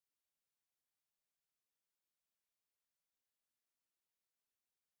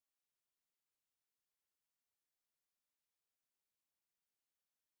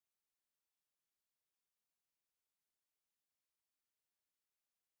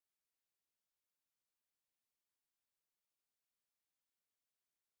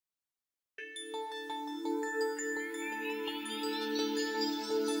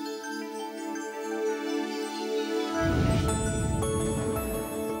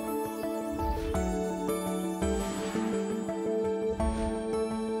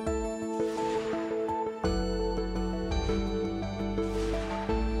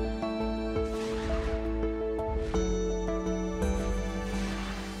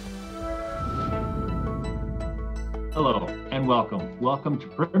Hello and welcome. Welcome to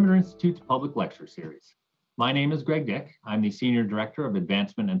Perimeter Institute's Public Lecture Series. My name is Greg Dick. I'm the Senior Director of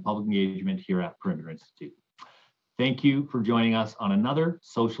Advancement and Public Engagement here at Perimeter Institute. Thank you for joining us on another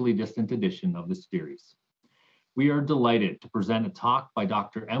socially distant edition of the series. We are delighted to present a talk by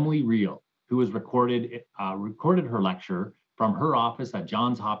Dr. Emily Riehl, who has recorded her lecture from her office at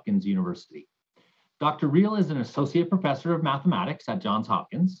Johns Hopkins University. Dr. Riehl is an associate professor of mathematics at Johns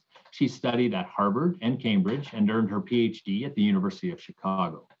Hopkins. She studied at Harvard and Cambridge and earned her PhD at the University of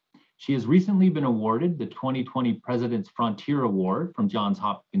Chicago. She has recently been awarded the 2020 President's Frontier Award from Johns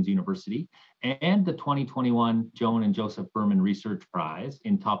Hopkins University and the 2021 Joan and Joseph Berman Research Prize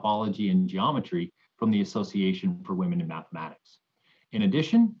in Topology and Geometry from the Association for Women in Mathematics. In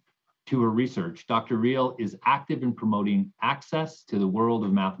addition to her research, Dr. Riehl is active in promoting access to the world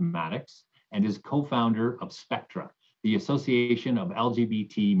of mathematics and is co-founder of Spectra, the Association of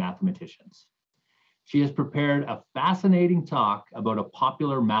LGBT Mathematicians. She has prepared a fascinating talk about a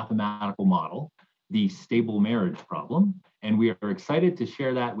popular mathematical model, the stable marriage problem, and we are excited to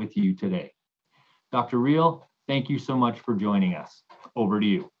share that with you today. Dr. Riehl, thank you so much for joining us. Over to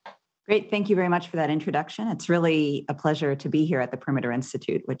you. Great, thank you very much for that introduction. It's really a pleasure to be here at the Perimeter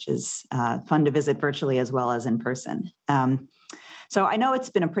Institute, which is fun to visit virtually as well as in person. So I know it's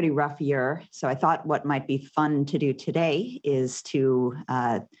been a pretty rough year, so I thought what might be fun to do today is to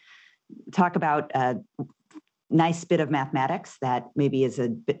talk about a nice bit of mathematics that maybe is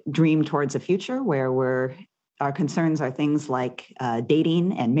a dream towards a future where our concerns are things like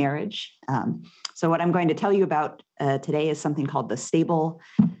dating and marriage. So what I'm going to tell you about today is something called the stable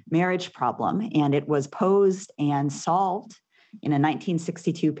marriage problem, and it was posed and solved in a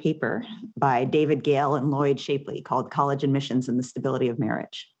 1962 paper by David Gale and Lloyd Shapley called College Admissions and the Stability of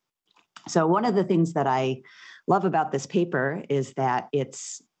Marriage. So one of the things that I love about this paper is that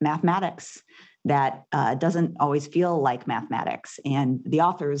it's mathematics that doesn't always feel like mathematics. And the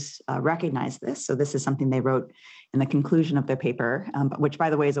authors recognize this. So this is something they wrote in the conclusion of their paper, which by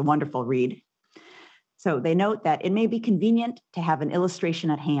the way is a wonderful read. So they note that it may be convenient to have an illustration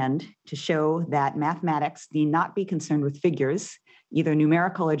at hand to show that mathematics need not be concerned with figures, either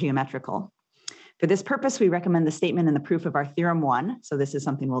numerical or geometrical. For this purpose, we recommend the statement and the proof of our Theorem 1. So this is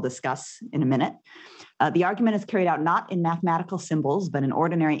something we'll discuss in a minute. The argument is carried out not in mathematical symbols, but in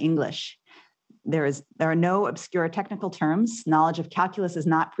ordinary English. There are no obscure technical terms. Knowledge of calculus is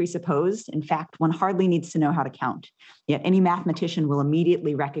not presupposed. In fact, one hardly needs to know how to count. Yet any mathematician will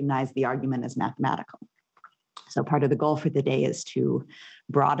immediately recognize the argument as mathematical. So part of the goal for the day is to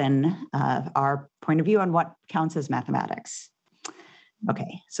broaden our point of view on what counts as mathematics.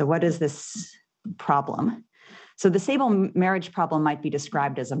 Okay, so what is this problem? So the stable marriage problem might be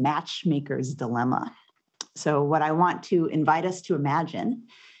described as a matchmaker's dilemma. So what I want to invite us to imagine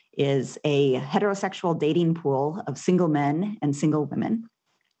is a heterosexual dating pool of single men and single women.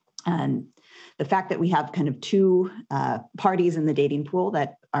 And the fact that we have kind of two parties in the dating pool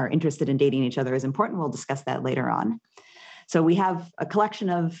that are interested in dating each other is important. We'll discuss that later on. So we have a collection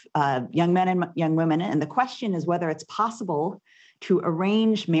of young men and young women, and the question is whether it's possible to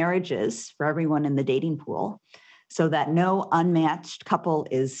arrange marriages for everyone in the dating pool so that no unmatched couple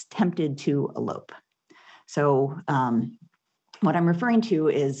is tempted to elope. So what I'm referring to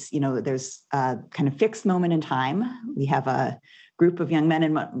is, there's a kind of fixed moment in time. We have a group of young men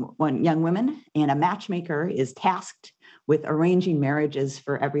and one young women, and a matchmaker is tasked with arranging marriages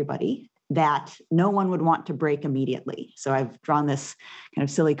for everybody that no one would want to break immediately. So I've drawn this kind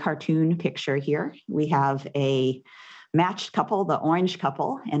of silly cartoon picture here. We have a matched couple, the orange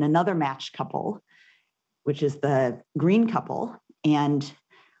couple, and another matched couple, which is the green couple. And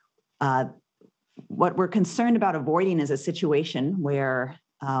what we're concerned about avoiding is a situation where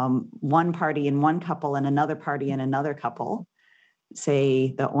one party in one couple and another party in another couple,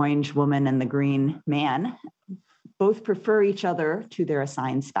 say the orange woman and the green man, both prefer each other to their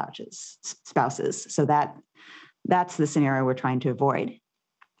assigned spouses. So that's the scenario we're trying to avoid.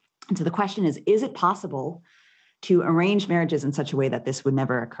 And so the question is it possible to arrange marriages in such a way that this would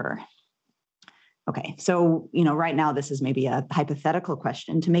never occur? Okay, so right now this is maybe a hypothetical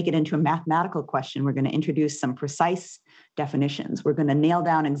question. To make it into a mathematical question, we're going to introduce some precise definitions. We're going to nail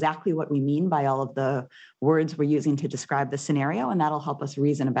down exactly what we mean by all of the words we're using to describe the scenario, and that'll help us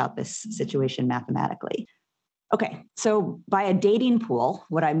reason about this situation mathematically. Okay, so by a dating pool,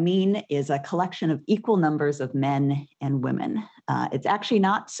 what I mean is a collection of equal numbers of men and women. It's actually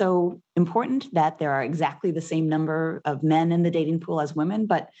not so important that there are exactly the same number of men in the dating pool as women,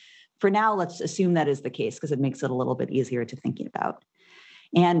 but for now, let's assume that is the case because it makes it a little bit easier to think about.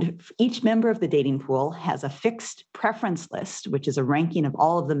 And each member of the dating pool has a fixed preference list, which is a ranking of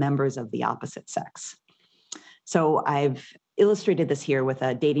all of the members of the opposite sex. So I've illustrated this here with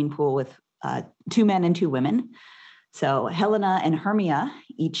a dating pool with 2 men and 2 women. So Helena and Hermia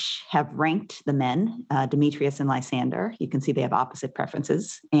each have ranked the men, Demetrius and Lysander. You can see they have opposite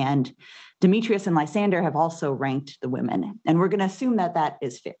preferences. And Demetrius and Lysander have also ranked the women. And we're going to assume that that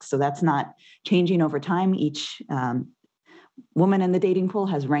is fixed. So that's not changing over time. Each woman in the dating pool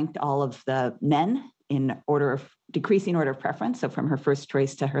has ranked all of the men in order of decreasing order of preference. So from her first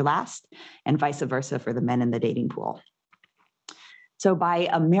choice to her last, and vice versa for the men in the dating pool. So by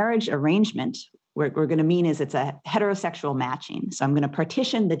a marriage arrangement, what we're going to mean is it's a heterosexual matching. So I'm going to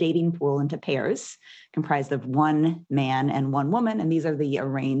partition the dating pool into pairs comprised of 1 man and 1 woman, and these are the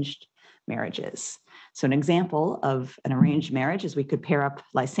arranged marriages. So an example of an arranged marriage is we could pair up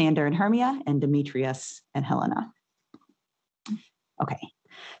Lysander and Hermia and Demetrius and Helena. Okay,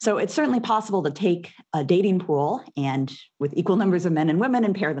 so it's certainly possible to take a dating pool and with equal numbers of men and women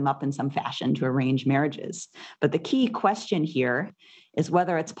and pair them up in some fashion to arrange marriages. But the key question here is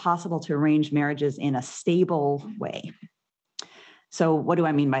whether it's possible to arrange marriages in a stable way. So what do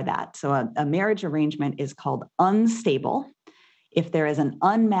I mean by that? So a marriage arrangement is called unstable if there is an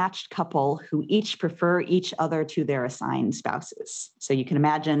unmatched couple who each prefer each other to their assigned spouses. So you can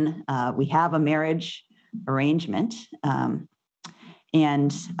imagine we have a marriage arrangement.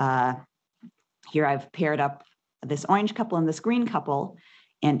 And here I've paired up this orange couple and this green couple.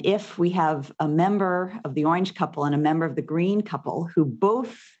 And if we have a member of the orange couple and a member of the green couple who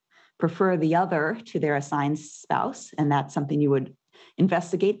both prefer the other to their assigned spouse, and that's something you would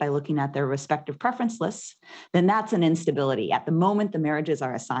investigate by looking at their respective preference lists, then that's an instability. At the moment the marriages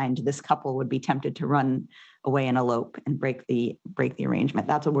are assigned, this couple would be tempted to run away and elope and break the arrangement.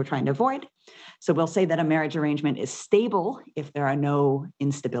 That's what we're trying to avoid. So we'll say that a marriage arrangement is stable if there are no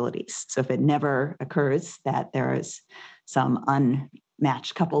instabilities. So if it never occurs that there is some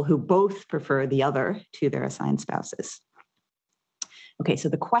unmatched couple who both prefer the other to their assigned spouses. Okay, so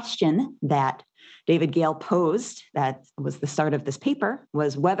the question that David Gale posed, that was the start of this paper,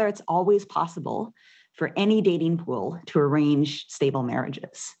 was whether it's always possible for any dating pool to arrange stable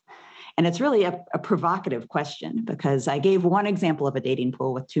marriages. And it's really a provocative question because I gave one example of a dating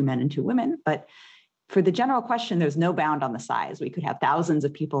pool with 2 men and 2 women, but for the general question, there's no bound on the size. We could have thousands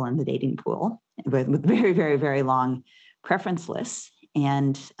of people in the dating pool with very, very, very long preference lists.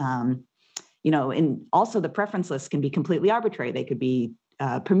 And, and also the preference lists can be completely arbitrary. They could be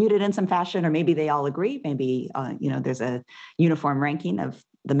permuted in some fashion, or maybe they all agree. Maybe, there's a uniform ranking of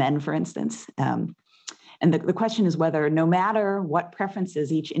the men, for instance. And the question is whether, no matter what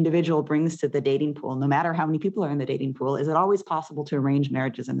preferences each individual brings to the dating pool, no matter how many people are in the dating pool, is it always possible to arrange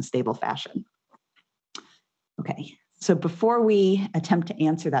marriages in a stable fashion? Okay, so before we attempt to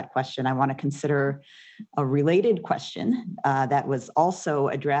answer that question, I want to consider a related question that was also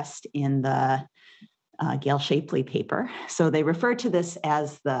addressed in the Gail Shapley paper. So they refer to this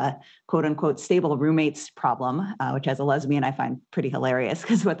as the quote unquote stable roommates problem, which as a lesbian, I find pretty hilarious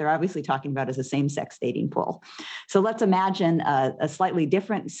because what they're obviously talking about is a same-sex dating pool. So let's imagine a slightly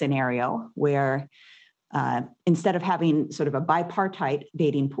different scenario where instead of having sort of a bipartite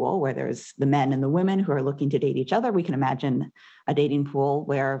dating pool where there's the men and the women who are looking to date each other, we can imagine a dating pool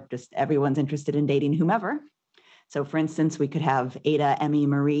where just everyone's interested in dating whomever. So for instance, we could have Ada, Emmy,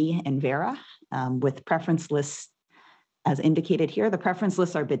 Marie, and Vera with preference lists as indicated here. The preference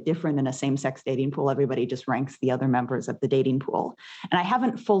lists are a bit different in a same-sex dating pool. Everybody just ranks the other members of the dating pool. And I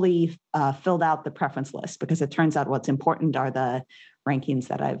haven't fully filled out the preference list because it turns out what's important are the rankings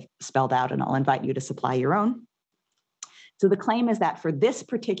that I've spelled out, and I'll invite you to supply your own. So the claim is that for this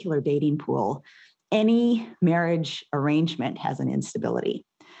particular dating pool, any marriage arrangement has an instability.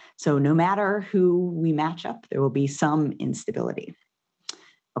 So no matter who we match up, there will be some instability.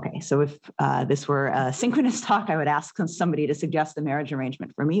 Okay, so if this were a synchronous talk, I would ask somebody to suggest a marriage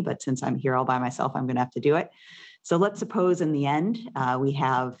arrangement for me, but since I'm here all by myself, I'm gonna have to do it. So let's suppose in the end, we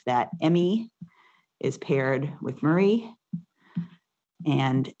have that Emmy is paired with Marie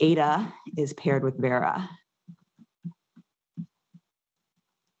and Ada is paired with Vera.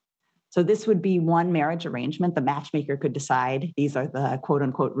 So this would be one marriage arrangement. The matchmaker could decide these are the quote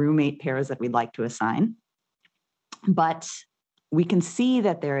unquote roommate pairs that we'd like to assign. But we can see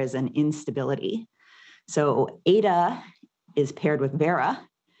that there is an instability. So Ada is paired with Vera,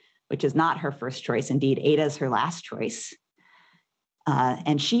 which is not her first choice. Indeed, Ada is her last choice.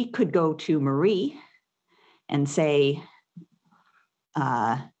 And she could go to Marie and say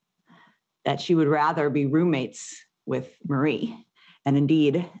that she would rather be roommates with Marie. And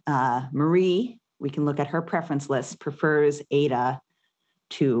indeed, Marie, we can look at her preference list, prefers Ada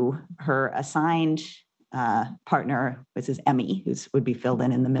to her assigned partner, which is Emmy, who would be filled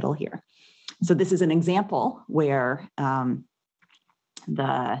in the middle here. So this is an example where and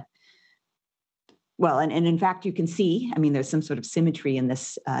in fact, you can see, I mean, there's some sort of symmetry in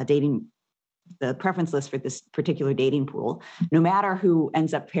this the preference list for this particular dating pool. No matter who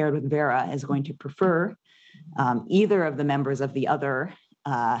ends up paired with Vera is going to prefer either of the members of the other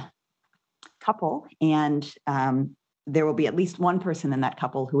couple, and there will be at least one person in that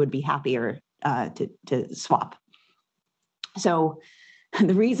couple who would be happier to swap. So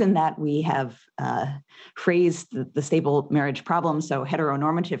the reason that we have phrased the stable marriage problem so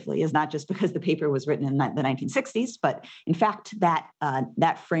heteronormatively is not just because the paper was written in the 1960s, but in fact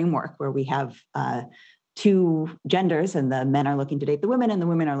that framework where we have two genders and the men are looking to date the women and the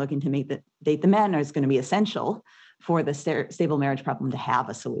women are looking to date the men is going to be essential for the stable marriage problem to have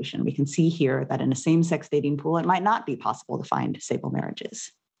a solution. We can see here that in a same-sex dating pool, it might not be possible to find stable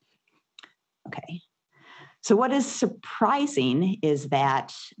marriages. Okay. So what is surprising is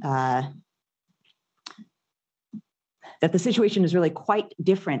that that the situation is really quite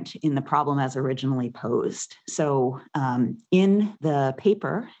different in the problem as originally posed. So in the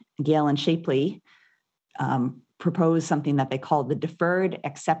paper, Gale and Shapley proposed something that they called the deferred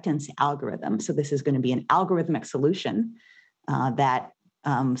acceptance algorithm. So this is going to be an algorithmic solution that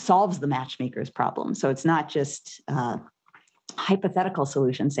solves the matchmaker's problem. So it's not just hypothetical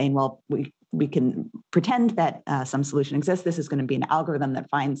solution saying, well, we can pretend that some solution exists. This is going to be an algorithm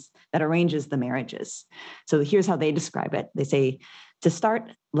that arranges the marriages. So here's how they describe it. They say, to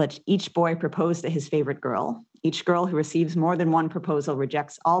start, let each boy propose to his favorite girl. Each girl who receives more than one proposal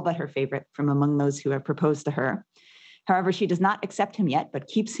rejects all but her favorite from among those who have proposed to her. However, she does not accept him yet, but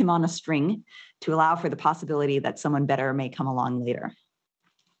keeps him on a string to allow for the possibility that someone better may come along later.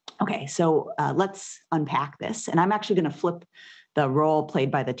 Okay, so let's unpack this. And I'm actually going to flip the role played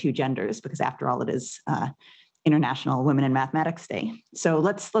by the two genders, because after all, it is International Women in Mathematics Day. So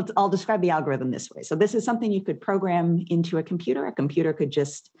I'll describe the algorithm this way. So this is something you could program into a computer. A computer could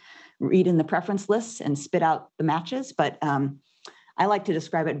just read in the preference lists and spit out the matches. But I like to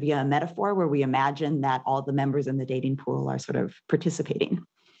describe it via a metaphor where we imagine that all the members in the dating pool are sort of participating.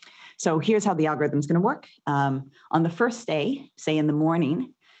 So here's how the algorithm is going to work. On the first day, say in the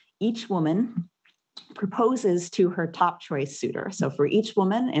morning, each woman proposes to her top choice suitor. So for each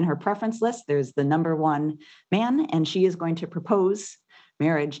woman in her preference list, there's the number one man, and she is going to propose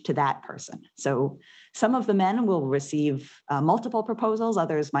marriage to that person. So some of the men will receive multiple proposals,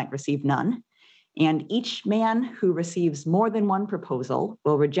 others might receive none. And each man who receives more than one proposal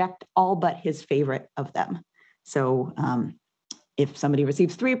will reject all but his favorite of them. So if somebody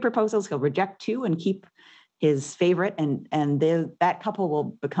receives 3 proposals, he'll reject 2 and keep his favorite, and that couple will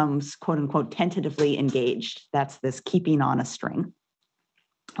become, quote unquote, tentatively engaged. That's this keeping on a string.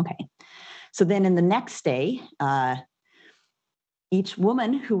 Okay, so then in the next day, each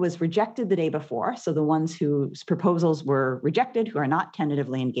woman who was rejected the day before, so the ones whose proposals were rejected, who are not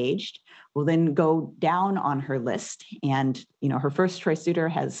tentatively engaged, will then go down on her list. And her first choice suitor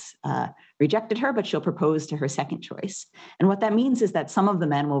has rejected her, but she'll propose to her second choice. And what that means is that some of the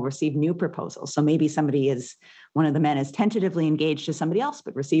men will receive new proposals. So maybe one of the men is tentatively engaged to somebody else,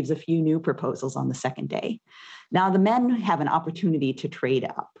 but receives a few new proposals on the second day. Now the men have an opportunity to trade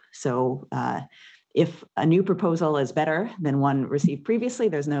up. So if a new proposal is better than one received previously,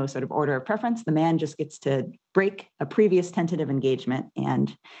 there's no sort of order of preference. The man just gets to break a previous tentative engagement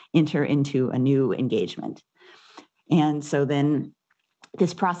and enter into a new engagement. And so then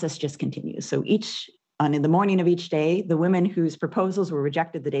this process just continues. So in the morning of each day, the women whose proposals were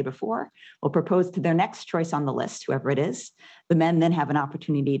rejected the day before will propose to their next choice on the list, whoever it is. The men then have an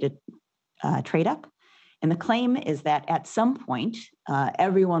opportunity to trade up. And the claim is that at some point,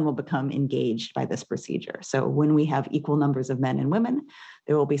 everyone will become engaged by this procedure. So when we have equal numbers of men and women,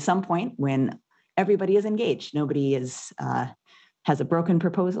 there will be some point when everybody is engaged. Nobody has a broken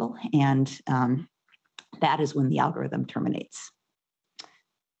proposal, and that is when the algorithm terminates.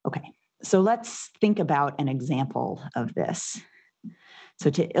 Okay, so let's think about an example of this.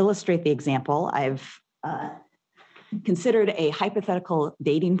 So to illustrate the example, I've considered a hypothetical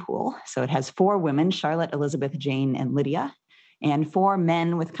dating pool. So it has 4 women, Charlotte, Elizabeth, Jane, and Lydia, and 4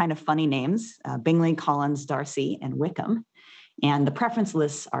 men with kind of funny names, Bingley, Collins, Darcy, and Wickham. And the preference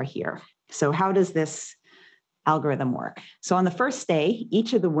lists are here. So how does this algorithm work? So on the first day,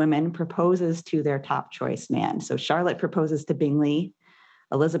 each of the women proposes to their top choice man. So Charlotte proposes to Bingley,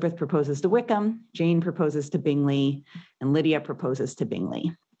 Elizabeth proposes to Wickham, Jane proposes to Bingley, and Lydia proposes to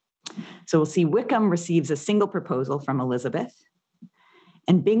Bingley. So we'll see Wickham receives a single proposal from Elizabeth,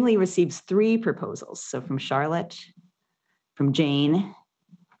 and Bingley receives 3 proposals. So from Charlotte, from Jane,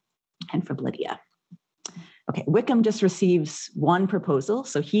 and from Lydia. Okay, Wickham just receives one proposal.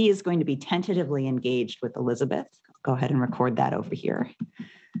 So he is going to be tentatively engaged with Elizabeth. I'll go ahead and record that over here.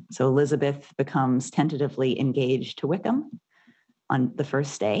 So Elizabeth becomes tentatively engaged to Wickham on the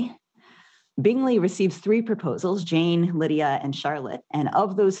first day. Bingley receives 3 proposals, Jane, Lydia, and Charlotte. And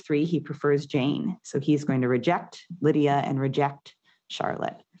of those 3, he prefers Jane. So he's going to reject Lydia and reject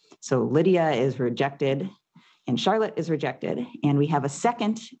Charlotte. So Lydia is rejected and Charlotte is rejected. And we have a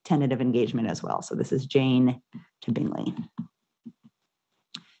second tentative engagement as well. So this is Jane to Bingley.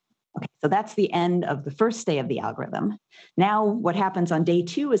 Okay, so that's the end of the first day of the algorithm. Now what happens on day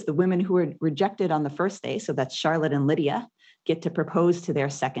 2 is the women who were rejected on the first day, so that's Charlotte and Lydia, get to propose to their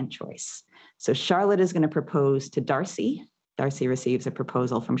second choice. So Charlotte is going to propose to Darcy. Darcy receives a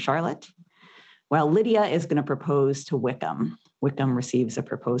proposal from Charlotte, while Lydia is going to propose to Wickham. Wickham receives a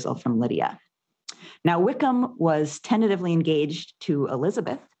proposal from Lydia. Now, Wickham was tentatively engaged to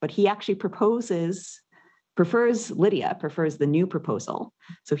Elizabeth, but he actually prefers Lydia, prefers the new proposal.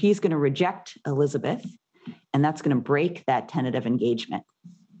 So he's going to reject Elizabeth, and that's going to break that tentative engagement.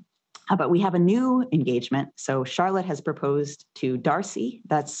 But we have a new engagement. So Charlotte has proposed to Darcy.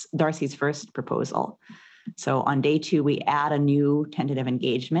 That's Darcy's first proposal. So on day 2, we add a new tentative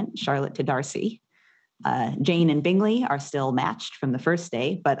engagement, Charlotte to Darcy. Jane and Bingley are still matched from the first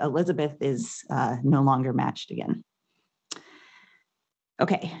day, but Elizabeth is no longer matched again.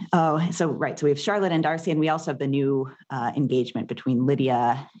 Okay, so we have Charlotte and Darcy, and we also have the new engagement between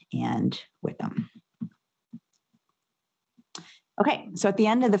Lydia and Wickham. Okay, so at the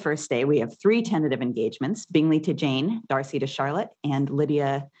end of the first day, we have 3 tentative engagements, Bingley to Jane, Darcy to Charlotte, and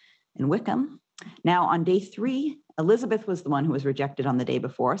Lydia and Wickham. Now on day 3, Elizabeth was the one who was rejected on the day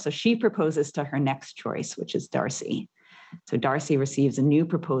before, so she proposes to her next choice, which is Darcy. So Darcy receives a new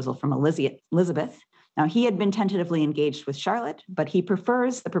proposal from Elizabeth. Now he had been tentatively engaged with Charlotte, but he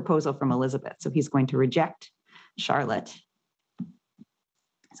prefers the proposal from Elizabeth, so he's going to reject Charlotte.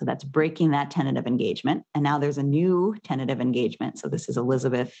 So that's breaking that tentative engagement. And now there's a new tentative engagement. So this is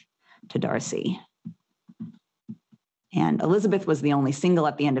Elizabeth to Darcy. And Elizabeth was the only single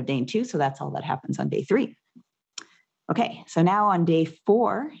at the end of day 2, so that's all that happens on day 3. Okay, so now on day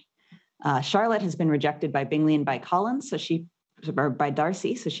 4, Charlotte has been rejected by Bingley and by Darcy,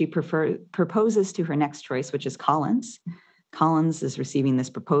 so she proposes to her next choice, which is Collins. Collins is receiving this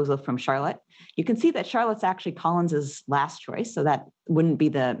proposal from Charlotte. You can see that Charlotte's actually Collins's last choice, so that wouldn't be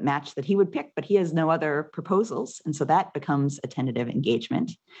the match that he would pick, but he has no other proposals, and so that becomes a tentative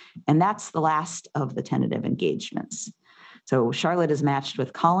engagement. And that's the last of the tentative engagements. So Charlotte is matched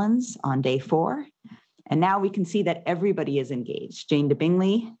with Collins on day 4, and now we can see that everybody is engaged. Jane to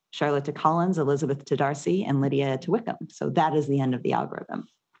Bingley, Charlotte to Collins, Elizabeth to Darcy, and Lydia to Wickham. So that is the end of the algorithm.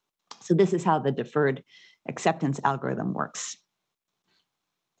 So this is how the deferred acceptance algorithm works.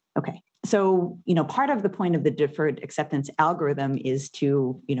 Okay, so, part of the point of the deferred acceptance algorithm is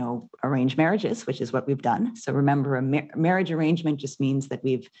to, arrange marriages, which is what we've done. So remember, a marriage arrangement just means that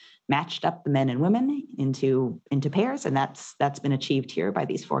we've matched up the men and women into pairs, and that's been achieved here by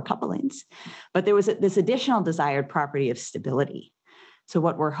these 4 couplings. But there was this additional desired property of stability. So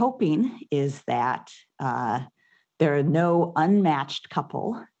what we're hoping is that there are no unmatched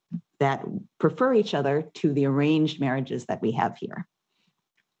couple that prefer each other to the arranged marriages that we have here.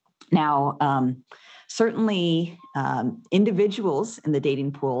 Now, certainly individuals in the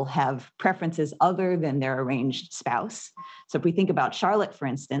dating pool have preferences other than their arranged spouse. So if we think about Charlotte, for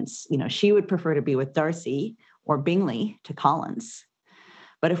instance, she would prefer to be with Darcy or Bingley to Collins.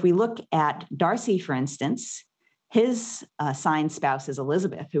 But if we look at Darcy, for instance, his assigned spouse is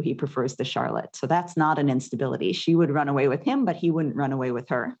Elizabeth, who he prefers to Charlotte. So that's not an instability. She would run away with him, but he wouldn't run away with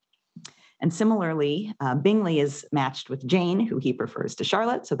her. And similarly, Bingley is matched with Jane, who he prefers to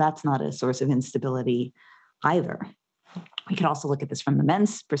Charlotte. So that's not a source of instability either. We could also look at this from the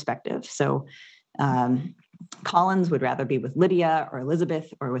men's perspective. So Collins would rather be with Lydia or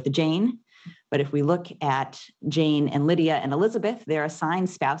Elizabeth or with Jane. But if we look at Jane and Lydia and Elizabeth, their assigned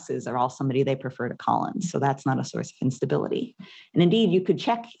spouses are all somebody they prefer to Collins. So that's not a source of instability. And indeed, you could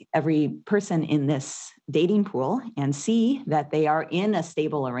check every person in this dating pool and see that they are in a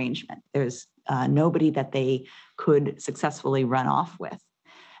stable arrangement. There's nobody that they could successfully run off with.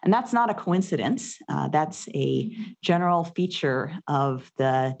 And that's not a coincidence. That's a general feature of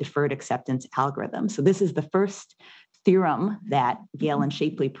the deferred acceptance algorithm. So this is the first theorem that Gale and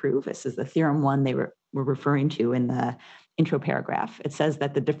Shapley prove. This is the theorem 1 they were referring to in the intro paragraph. It says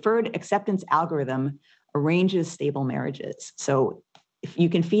that the deferred acceptance algorithm arranges stable marriages. So if you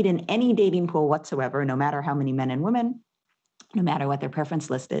can feed in any dating pool whatsoever, no matter how many men and women, no matter what their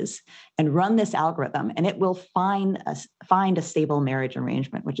preference list is, and run this algorithm, and it will find a stable marriage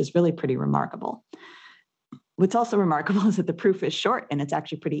arrangement, which is really pretty remarkable. what's also remarkable is that the proof is short and it's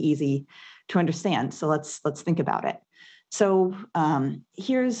actually pretty easy to understand. So let's think about it. So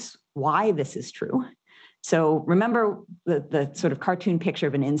here's why this is true. So remember the sort of cartoon picture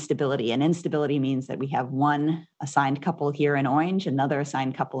of an instability. And instability means that we have one assigned couple here in orange, another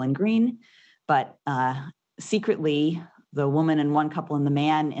assigned couple in green, but secretly the woman in one couple and the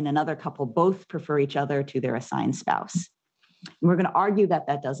man in another couple both prefer each other to their assigned spouse. And we're going to argue that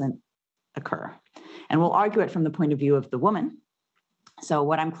that doesn't occur. And we'll argue it from the point of view of the woman. So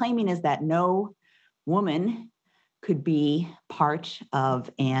what I'm claiming is that no woman could be part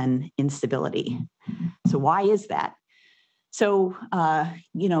of an instability. So why is that? So, a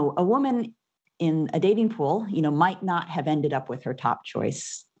woman in a dating pool, might not have ended up with her top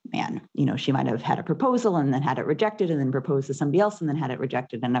choice man. She might have had a proposal and then had it rejected and then proposed to somebody else and then had it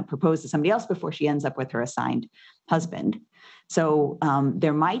rejected and then proposed to somebody else before she ends up with her assigned husband. So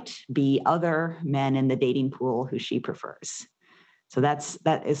there might be other men in the dating pool who she prefers. So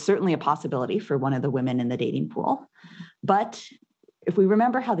that is certainly a possibility for one of the women in the dating pool. But if we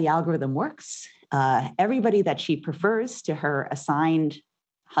remember how the algorithm works, everybody that she prefers to her assigned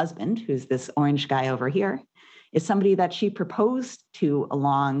husband, who's this orange guy over here, is somebody that she proposed to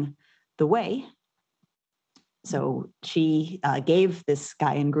along the way. So she gave this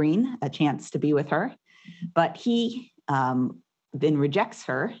guy in green a chance to be with her, but he then rejects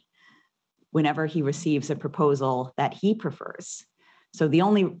her whenever he receives a proposal that he prefers. So the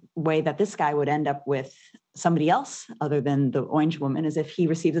only way that this guy would end up with somebody else other than the orange woman is if he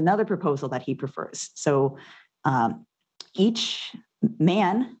receives another proposal that he prefers. So each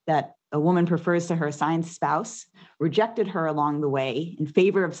man that a woman prefers to her assigned spouse rejected her along the way in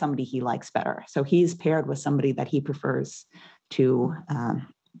favor of somebody he likes better. So he's paired with somebody that he prefers to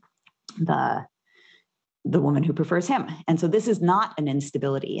the woman who prefers him. And so this is not an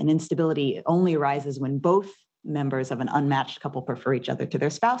instability. An instability only arises when both members of an unmatched couple prefer each other to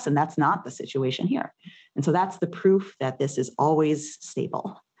their spouse, and that's not the situation here. And so that's the proof that this is always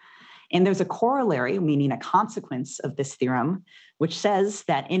stable. And there's a corollary, meaning a consequence of this theorem, which says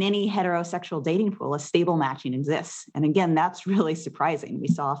that in any heterosexual dating pool, a stable matching exists. And again, that's really surprising. We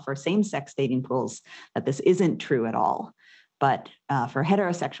saw for same-sex dating pools that this isn't true at all. But for a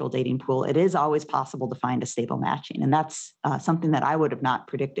heterosexual dating pool, it is always possible to find a stable matching. And that's something that I would have not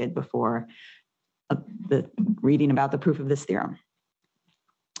predicted before the reading about the proof of this theorem.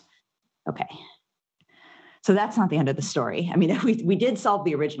 Okay. So that's not the end of the story. I mean, we did solve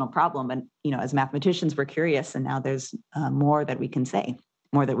the original problem, and as mathematicians, we're curious, and now there's more that we can say,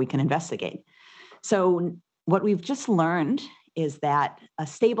 more that we can investigate. So what we've just learned is that a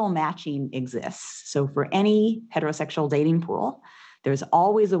stable matching exists. So for any heterosexual dating pool, there's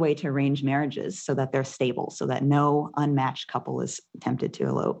always a way to arrange marriages so that they're stable, so that no unmatched couple is tempted to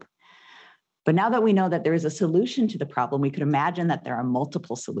elope. But now that we know that there is a solution to the problem, we could imagine that there are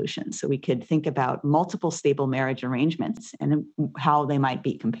multiple solutions. So we could think about multiple stable marriage arrangements and how they might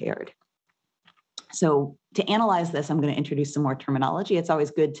be compared. So to analyze this, I'm going to introduce some more terminology. It's always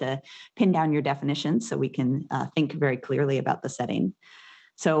good to pin down your definitions so we can think very clearly about the setting.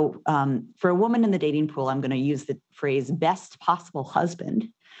 So for a woman in the dating pool, I'm going to use the phrase best possible husband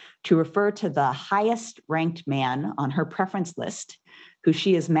to refer to the highest ranked man on her preference list who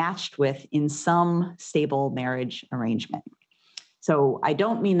she is matched with in some stable marriage arrangement. So I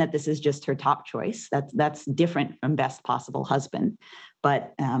don't mean that this is just her top choice. That's different from best possible husband.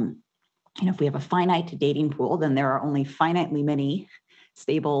 But if we have a finite dating pool, then there are only finitely many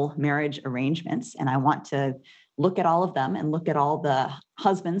stable marriage arrangements. And I want to look at all of them and look at all the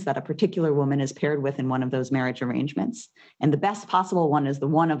husbands that a particular woman is paired with in one of those marriage arrangements. And the best possible one is the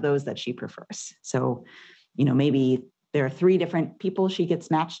one of those that she prefers. So, maybe there are 3 different people she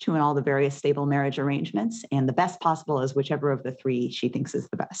gets matched to in all the various stable marriage arrangements, and the best possible is whichever of the 3 she thinks is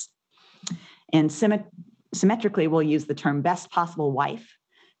the best. And symmetrically, we'll use the term best possible wife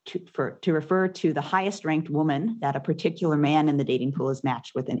to refer to the highest ranked woman that a particular man in the dating pool is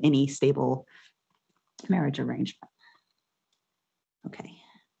matched with in any stable marriage arrangement. Okay.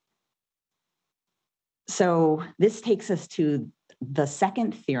 So this takes us to the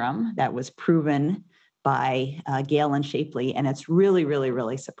second theorem that was proven by Gale and Shapley, and it's really, really,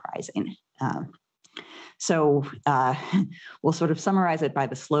 really surprising. So we'll sort of summarize it by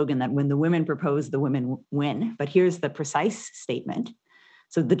the slogan that when the women propose, the women win. But here's the precise statement.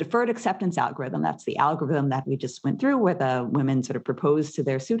 So the deferred acceptance algorithm, that's the algorithm that we just went through where the women sort of propose to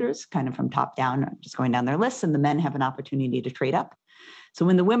their suitors, kind of from top down, just going down their lists, and the men have an opportunity to trade up. So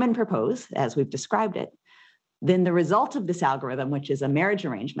when the women propose, as we've described it, then the result of this algorithm, which is a marriage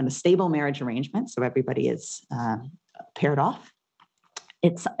arrangement, a stable marriage arrangement, so everybody is paired off,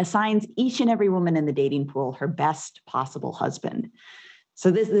 It assigns each and every woman in the dating pool her best possible husband. So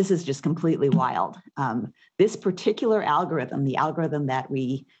this is just completely wild. This particular algorithm, the algorithm that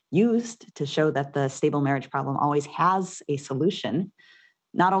we used to show that the stable marriage problem always has a solution,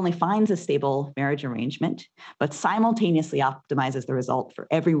 not only finds a stable marriage arrangement, but simultaneously optimizes the result for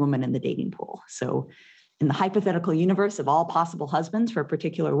every woman in the dating pool. So in the hypothetical universe of all possible husbands for a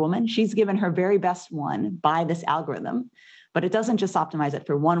particular woman, she's given her very best one by this algorithm, but it doesn't just optimize it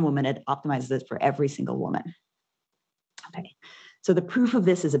for one woman, it optimizes it for every single woman. Okay. So the proof of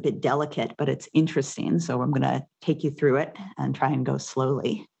this is a bit delicate, but it's interesting. So I'm going to take you through it and try and go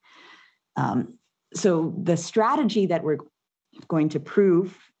slowly. So the strategy that we're going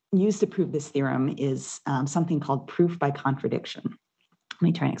to use to prove this theorem is something called proof by contradiction. Let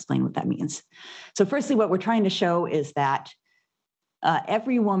me try and explain what that means. So firstly, what we're trying to show is that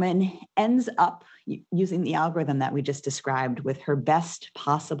every woman ends up using the algorithm that we just described with her best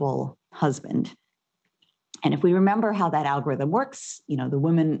possible husband. And if we remember how that algorithm works, the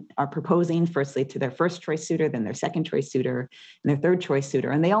women are proposing firstly to their first choice suitor, then their second choice suitor, and their third choice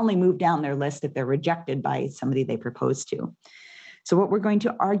suitor. And they only move down their list if they're rejected by somebody they propose to. So what we're going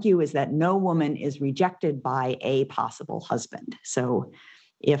to argue is that no woman is rejected by a possible husband. So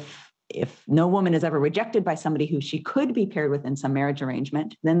if no woman is ever rejected by somebody who she could be paired with in some marriage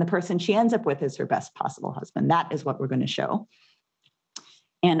arrangement, then the person she ends up with is her best possible husband. That is what we're going to show.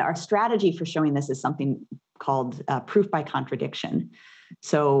 And our strategy for showing this is something called proof by contradiction.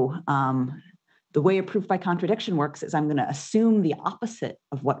 So the way a proof by contradiction works is I'm going to assume the opposite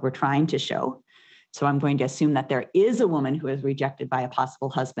of what we're trying to show. So I'm going to assume that there is a woman who is rejected by a possible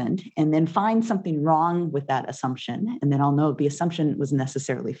husband and then find something wrong with that assumption. And then I'll know the assumption was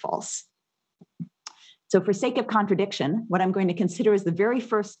necessarily false. So for sake of contradiction, what I'm going to consider is the very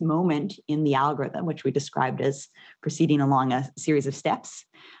first moment in the algorithm, which we described as proceeding along a series of steps.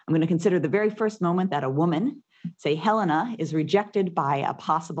 I'm going to consider the very first moment that a woman, say Helena, is rejected by a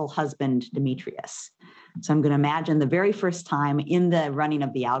possible husband, Demetrius. So I'm going to imagine the very first time in the running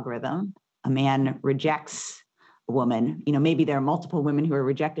of the algorithm, a man rejects a woman. Maybe there are multiple women who are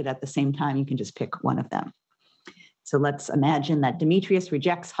rejected at the same time. You can just pick one of them. So let's imagine that Demetrius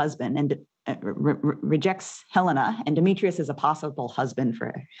rejects rejects Helena, and Demetrius is a possible husband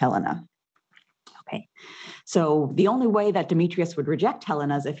for Helena. Okay, so the only way that Demetrius would reject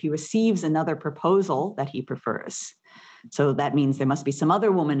Helena is if he receives another proposal that he prefers. So that means there must be some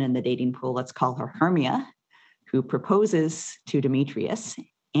other woman in the dating pool, let's call her Hermia, who proposes to Demetrius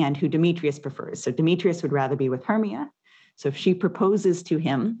and who Demetrius prefers. So Demetrius would rather be with Hermia. So if she proposes to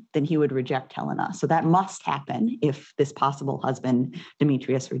him, then he would reject Helena. So that must happen if this possible husband,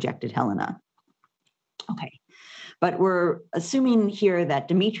 Demetrius, rejected Helena. Okay, but we're assuming here that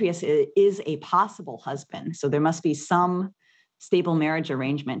Demetrius is a possible husband. So there must be some stable marriage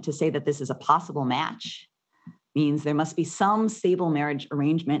arrangement. To say that this is a possible match means there must be some stable marriage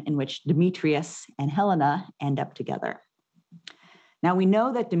arrangement in which Demetrius and Helena end up together. Now we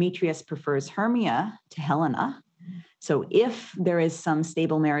know that Demetrius prefers Hermia to Helena. So if there is some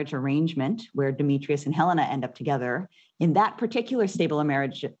stable marriage arrangement where Demetrius and Helena end up together, in that particular stable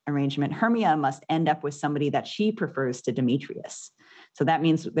marriage arrangement, Hermia must end up with somebody that she prefers to Demetrius. So that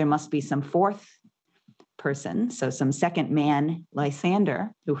means there must be some fourth person, so some second man,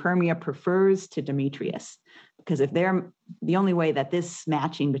 Lysander, who Hermia prefers to Demetrius. Because if they're the only way that this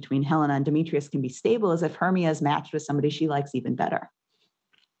matching between Helena and Demetrius can be stable is if Hermia is matched with somebody she likes even better.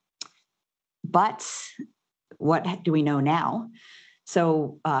 But what do we know now?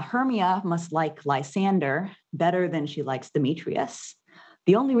 So Hermia must like Lysander better than she likes Demetrius.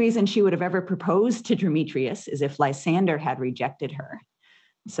 The only reason she would have ever proposed to Demetrius is if Lysander had rejected her.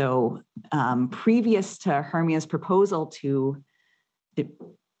 So previous to Hermia's proposal to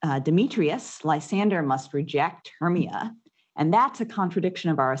Demetrius, Lysander must reject Hermia. And that's a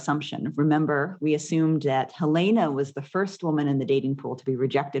contradiction of our assumption. Remember, we assumed that Helena was the first woman in the dating pool to be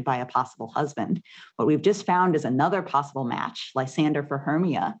rejected by a possible husband. What we've just found is another possible match, Lysander for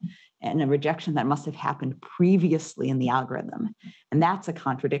Hermia, and a rejection that must have happened previously in the algorithm. And that's a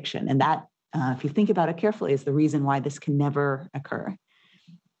contradiction. And that, if you think about it carefully, is the reason why this can never occur.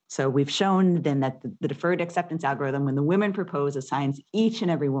 So we've shown then that the deferred acceptance algorithm, when the women propose, assigns each and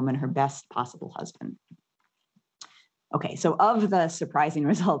every woman her best possible husband. Okay, so of the surprising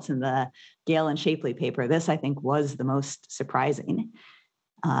results in the Gale and Shapley paper, this I think was the most surprising.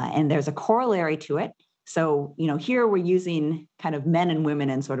 And there's a corollary to it. So, here we're using kind of men and women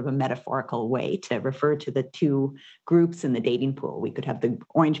in sort of a metaphorical way to refer to the two groups in the dating pool. We could have the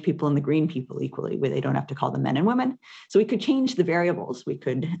orange people and the green people equally, where they don't have to call them men and women. So we could change the variables. We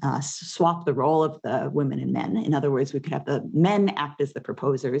could swap the role of the women and men. In other words, we could have the men act as the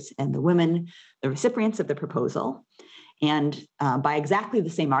proposers and the women, the recipients of the proposal. And by exactly the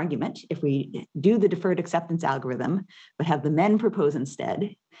same argument, if we do the deferred acceptance algorithm, but have the men propose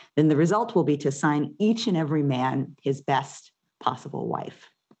instead, then the result will be to assign each and every man his best possible wife.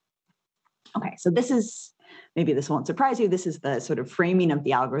 Okay, so maybe this won't surprise you, this is the sort of framing of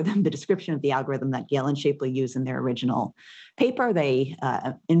the algorithm, the description of the algorithm that Gale and Shapley used in their original paper. They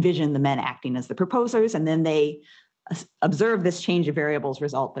envision the men acting as the proposers, and then they observe this change of variables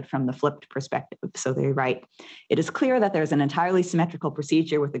result, but from the flipped perspective. So they write, it is clear that there's an entirely symmetrical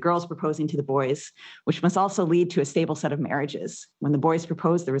procedure with the girls proposing to the boys, which must also lead to a stable set of marriages. When the boys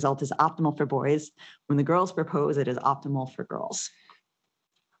propose, the result is optimal for boys. When the girls propose, it is optimal for girls.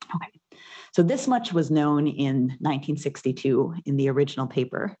 Okay, so this much was known in 1962 in the original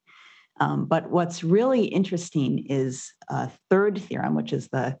paper. But what's really interesting is a third theorem, which is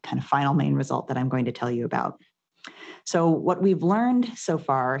the kind of final main result that I'm going to tell you about. So what we've learned so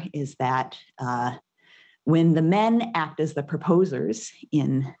far is that when the men act as the proposers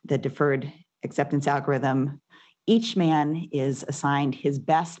in the deferred acceptance algorithm, each man is assigned his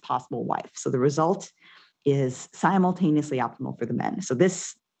best possible wife. So the result is simultaneously optimal for the men. So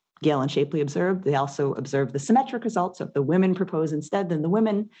this Gale and Shapley observed. They also observed the symmetric results. So if the women propose instead, then the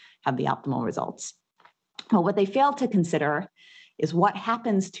women have the optimal results. Well, what they failed to consider is what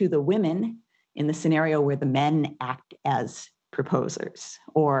happens to the women in the scenario where the men act as proposers,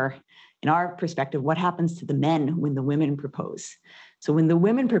 or in our perspective, what happens to the men when the women propose? So when the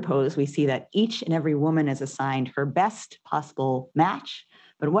women propose, we see that each and every woman is assigned her best possible match.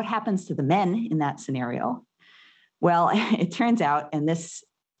 But what happens to the men in that scenario? Well, it turns out, and this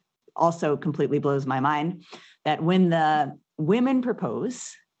also completely blows my mind, that when the women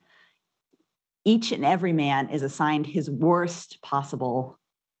propose, each and every man is assigned his worst possible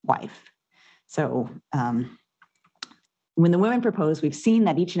wife. So when the women propose, we've seen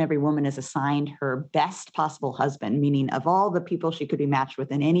that each and every woman is assigned her best possible husband, meaning of all the people she could be matched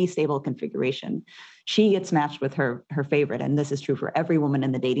with in any stable configuration, she gets matched with her favorite. And this is true for every woman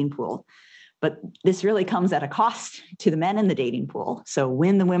in the dating pool. But this really comes at a cost to the men in the dating pool. So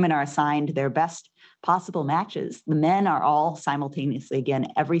when the women are assigned their best possible matches, the men are all simultaneously, again,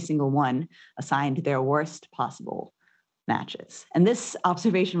 every single one assigned their worst possible matches. And this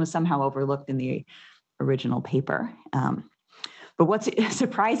observation was somehow overlooked in the original paper. But what's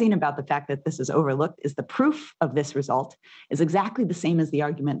surprising about the fact that this is overlooked is the proof of this result is exactly the same as the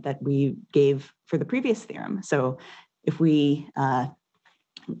argument that we gave for the previous theorem. So if we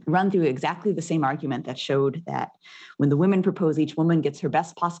run through exactly the same argument that showed that when the women propose, each woman gets her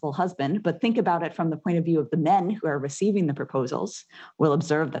best possible husband, but think about it from the point of view of the men who are receiving the proposals, we'll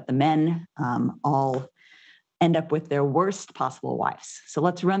observe that the men all end up with their worst possible wives. So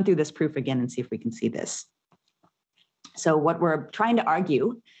let's run through this proof again and see if we can see this. So what we're trying to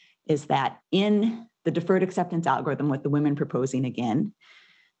argue is that in the deferred acceptance algorithm with the women proposing again,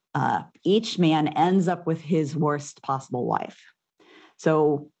 each man ends up with his worst possible wife.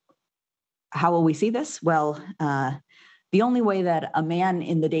 So how will we see this? Well, the only way that a man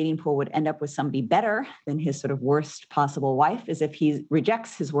in the dating pool would end up with somebody better than his sort of worst possible wife is if he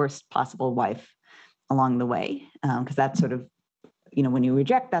rejects his worst possible wife along the way, because that's sort of, when you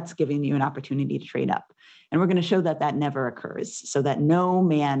reject, that's giving you an opportunity to trade up. And we're going to show that that never occurs, so that no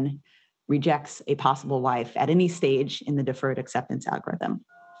man rejects a possible wife at any stage in the deferred acceptance algorithm.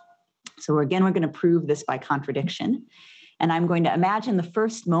 So again, we're going to prove this by contradiction. And I'm going to imagine the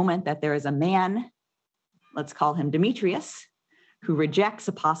first moment that there is a man, let's call him Demetrius, who rejects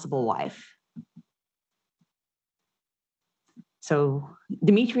a possible wife. So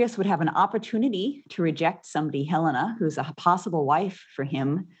Demetrius would have an opportunity to reject somebody, Helena, who's a possible wife for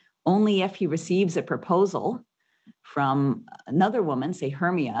him, only if he receives a proposal from another woman, say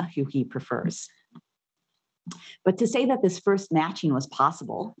Hermia, who he prefers. But to say that this first matching was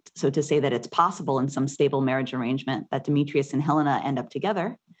possible, so to say that it's possible in some stable marriage arrangement that Demetrius and Helena end up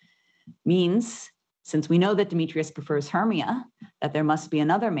together, means, since we know that Demetrius prefers Hermia, that there must be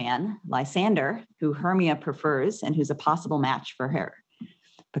another man, Lysander, who Hermia prefers and who's a possible match for her,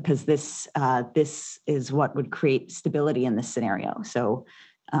 because this is what would create stability in this scenario. So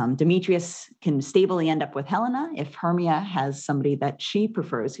Demetrius can stably end up with Helena if Hermia has somebody that she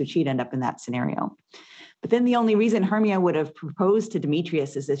prefers, who she'd end up in that scenario. But then the only reason Hermia would have proposed to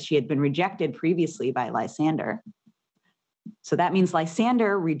Demetrius is if she had been rejected previously by Lysander. So that means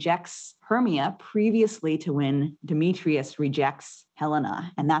Lysander rejects Hermia previously to when Demetrius rejects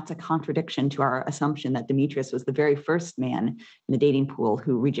Helena. And that's a contradiction to our assumption that Demetrius was the very first man in the dating pool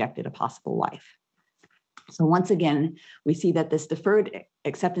who rejected a possible wife. So once again, we see that this deferred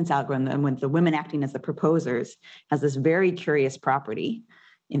acceptance algorithm, with the women acting as the proposers, has this very curious property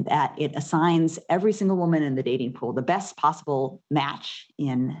in that it assigns every single woman in the dating pool the best possible match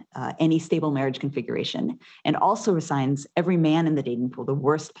in any stable marriage configuration, and also assigns every man in the dating pool the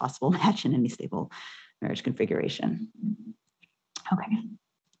worst possible match in any stable marriage configuration. Okay.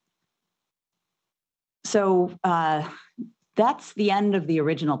 So that's the end of the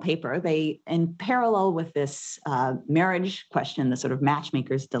original paper. They, in parallel with this marriage question, the sort of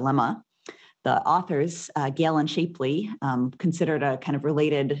matchmaker's dilemma, the authors, Gale and Shapley, considered a kind of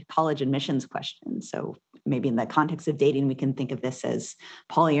related college admissions question. So maybe in the context of dating, we can think of this as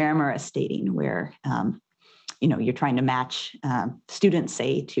polyamorous dating, where you're trying to match students,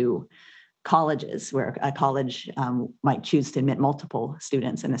 say, to colleges, where a college might choose to admit multiple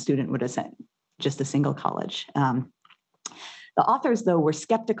students, and a student would assign just a single college. The authors, though, were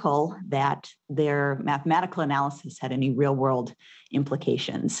skeptical that their mathematical analysis had any real-world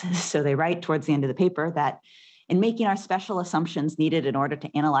implications. So they write towards the end of the paper that in making our special assumptions needed in order to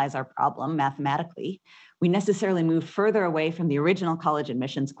analyze our problem mathematically, we necessarily moved further away from the original college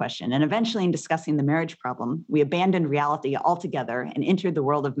admissions question. And eventually, in discussing the marriage problem, we abandoned reality altogether and entered the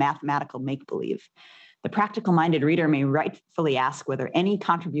world of mathematical make-believe. The practical-minded reader may rightfully ask whether any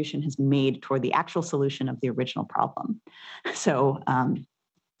contribution has been made toward the actual solution of the original problem. So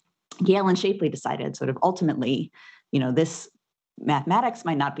Gale and Shapley decided sort of ultimately, this mathematics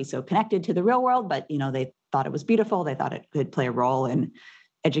might not be so connected to the real world, but, they thought it was beautiful. They thought it could play a role in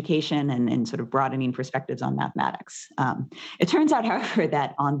education and sort of broadening perspectives on mathematics. It turns out, however,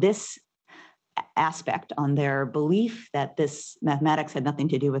 that on this aspect, on their belief that this mathematics had nothing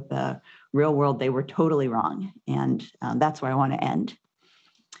to do with the real world, they were totally wrong. And that's where I want to end.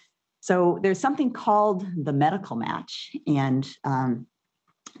 So there's something called the medical match. And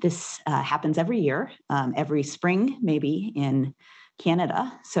this happens every year, every spring, maybe in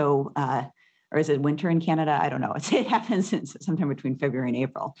Canada. So, or is it winter in Canada? I don't know. It happens sometime between February and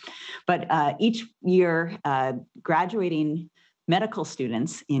April. But each year, graduating medical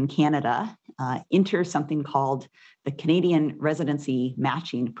students in Canada enter something called the Canadian Residency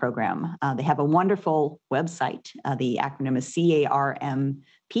Matching Program. They have a wonderful website. The acronym is CARMP,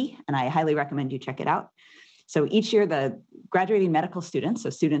 and I highly recommend you check it out. So each year, the graduating medical students, so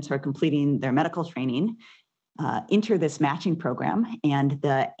students who are completing their medical training, enter this matching program. And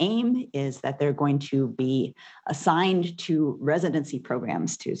the aim is that they're going to be assigned to residency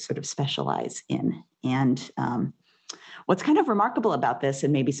programs to sort of specialize in. And what's kind of remarkable about this,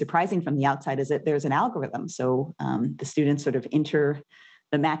 and maybe surprising from the outside, is that there's an algorithm. So the students sort of enter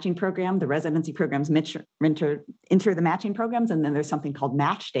the matching program, the residency programs enter the matching programs, and then there's something called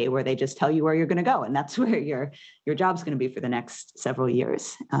match day, where they just tell you where you're going to go, and that's where your job's going to be for the next several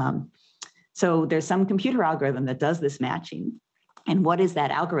years. So there's some computer algorithm that does this matching. And what is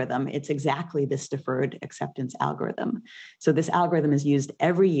that algorithm? It's exactly this deferred acceptance algorithm. So this algorithm is used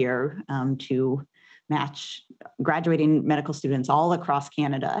every year to match graduating medical students all across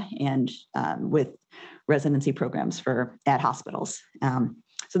Canada and with residency programs at hospitals.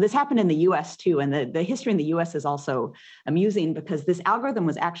 So this happened in the US too. And the history in the US is also amusing because this algorithm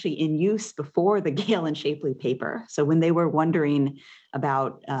was actually in use before the Gale and Shapley paper. So when they were wondering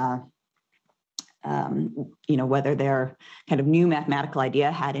about whether their kind of new mathematical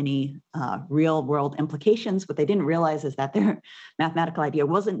idea had any real world implications. What they didn't realize is that their mathematical idea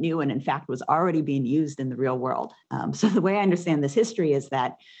wasn't new and in fact was already being used in the real world. So the way I understand this history is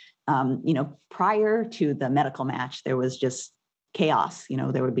that, prior to the medical match, there was just chaos.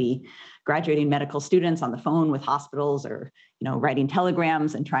 There would be graduating medical students on the phone with hospitals or, writing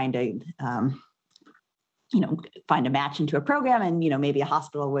telegrams and trying to, find a match into a program. And, maybe a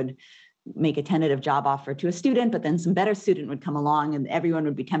hospital would make a tentative job offer to a student, but then some better student would come along and everyone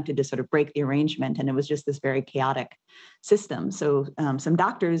would be tempted to sort of break the arrangement. And it was just this very chaotic system. So some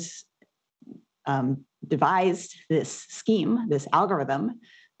doctors devised this scheme, this algorithm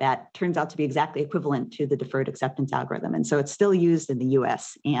that turns out to be exactly equivalent to the deferred acceptance algorithm. And so it's still used in the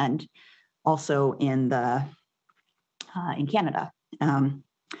US and also in Canada.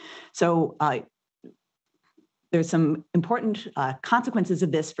 There's some important consequences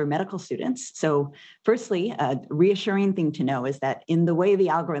of this for medical students. So firstly, a reassuring thing to know is that in the way the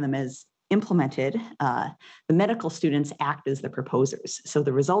algorithm is implemented, the medical students act as the proposers. So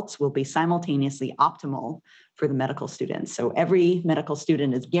the results will be simultaneously optimal for the medical students. So every medical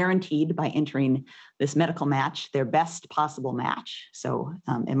student is guaranteed by entering this medical match their best possible match. So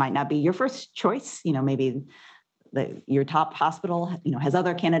it might not be your first choice, maybe your top hospital, has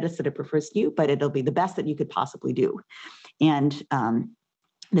other candidates that it prefers you, but it'll be the best that you could possibly do. And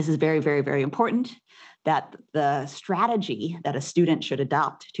this is very, very, very important, that the strategy that a student should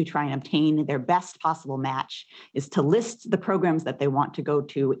adopt to try and obtain their best possible match is to list the programs that they want to go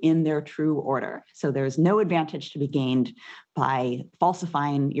to in their true order. So there's no advantage to be gained by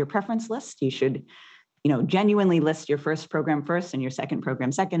falsifying your preference list. You should, genuinely list your first program first and your second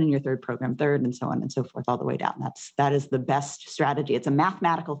program second and your third program third, and so on and so forth all the way down. That is the best strategy. It's a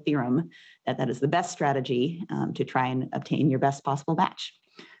mathematical theorem that is the best strategy to try and obtain your best possible match,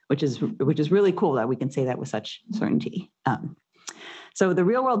 which is really cool that we can say that with such certainty. So the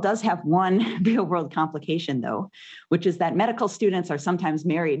real world does have one real world complication, though, which is that medical students are sometimes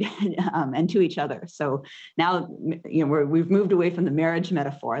married and to each other. So now, we've moved away from the marriage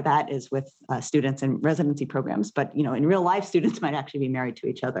metaphor. That is with students in residency programs, but in real life, students might actually be married to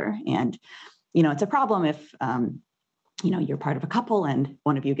each other. And it's a problem if you're part of a couple and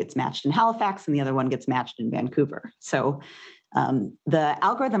one of you gets matched in Halifax and the other one gets matched in Vancouver. So the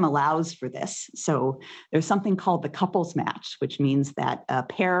algorithm allows for this. So there's something called the couples match, which means that a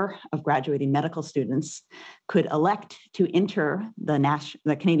pair of graduating medical students could elect to enter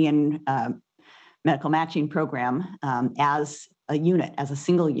the Canadian medical matching program as a unit, as a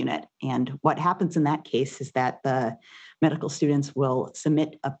single unit. And what happens in that case is that the medical students will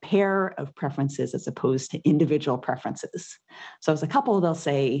submit a pair of preferences as opposed to individual preferences. So as a couple, they'll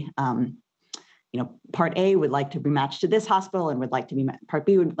say, Part A would like to be matched to this hospital and Part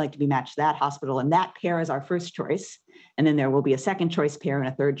B would like to be matched to that hospital. And that pair is our first choice. And then there will be a second choice pair and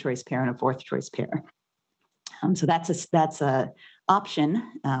a third choice pair and a fourth choice pair. So that's a option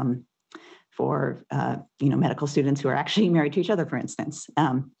for medical students who are actually married to each other, for instance.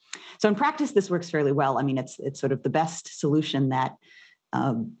 So in practice, this works fairly well. I mean, it's sort of the best solution that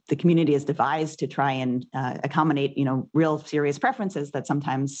the community has devised to try and accommodate, real serious preferences that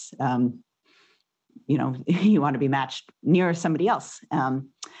sometimes you want to be matched near somebody else.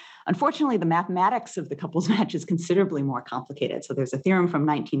 Unfortunately, the mathematics of the couples match is considerably more complicated. So there's a theorem from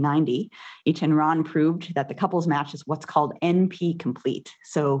 1990. H. and Ron proved that the couples match is what's called NP complete.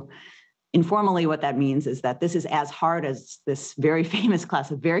 So informally, what that means is that this is as hard as this very famous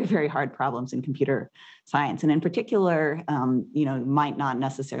class of very, very hard problems in computer science. And in particular, might not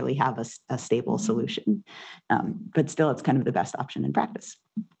necessarily have a stable solution, but still it's kind of the best option in practice.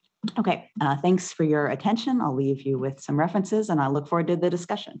 Okay, thanks for your attention. I'll leave you with some references and I look forward to the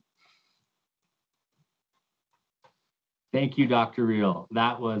discussion. Thank you, Dr. Riehl.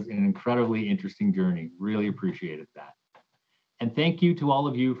 That was an incredibly interesting journey. Really appreciated that. And thank you to all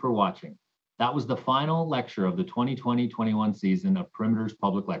of you for watching. That was the final lecture of the 2020-21 season of Perimeter's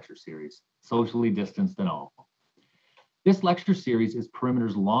Public Lecture Series, Socially Distanced and All. This lecture series is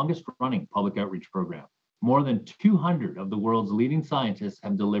Perimeter's longest running public outreach program. More than 200 of the world's leading scientists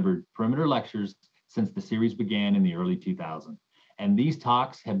have delivered Perimeter lectures since the series began in the early 2000s. And these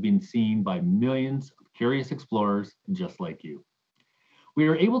talks have been seen by millions of curious explorers just like you. We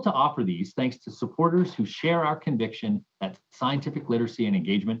are able to offer these thanks to supporters who share our conviction that scientific literacy and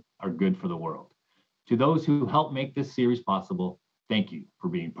engagement are good for the world. To those who help make this series possible, thank you for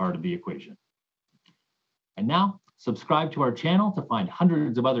being part of the equation. And now, subscribe to our channel to find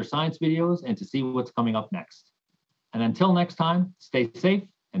hundreds of other science videos and to see what's coming up next. And until next time, stay safe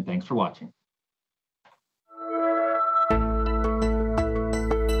and thanks for watching.